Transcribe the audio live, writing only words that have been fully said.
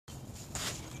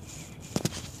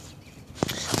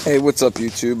Hey, what's up,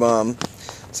 YouTube?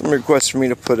 Some requests for me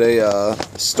to put a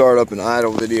start up and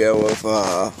idle video of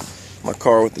my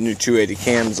car with the new 280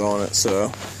 cams on it.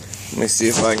 So let me see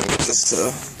if I can get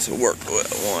this to work the way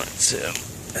I want it to.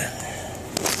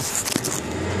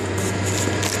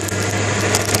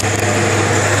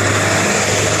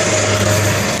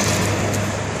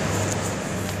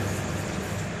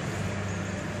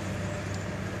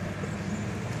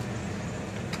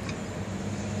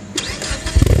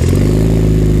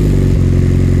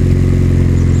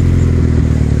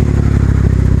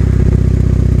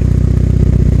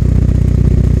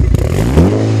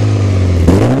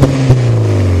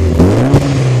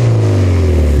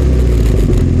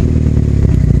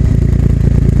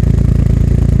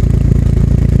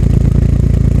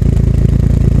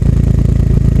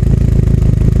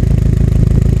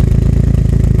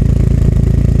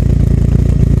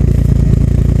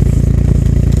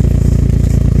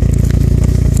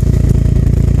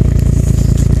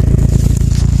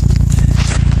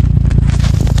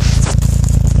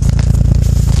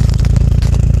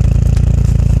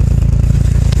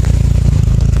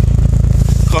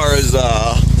 Car is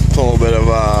a little bit of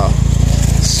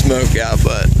smoke out,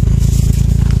 but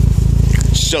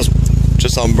it's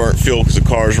just on burnt fuel because the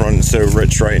car is running so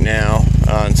rich right now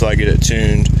until I get it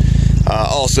tuned.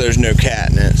 Also, there's no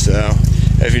cat in it, so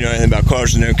if you know anything about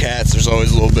cars with no cats, there's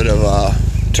always a little bit of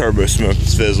turbo smoke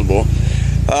that's visible.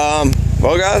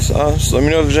 Well, guys, just let me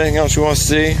know if there's anything else you want to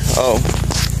see. Oh,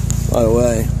 by the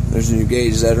way, there's new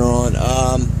gauges that are on.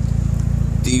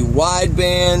 The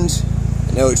wideband,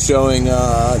 I know it's showing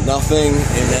nothing, and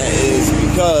that is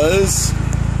because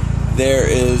there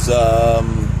is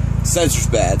sensor's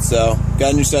bad. So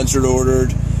got a new sensor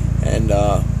ordered, and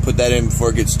put that in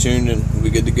before it gets tuned, and we'll be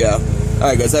good to go.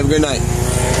 Alright guys, have a good night.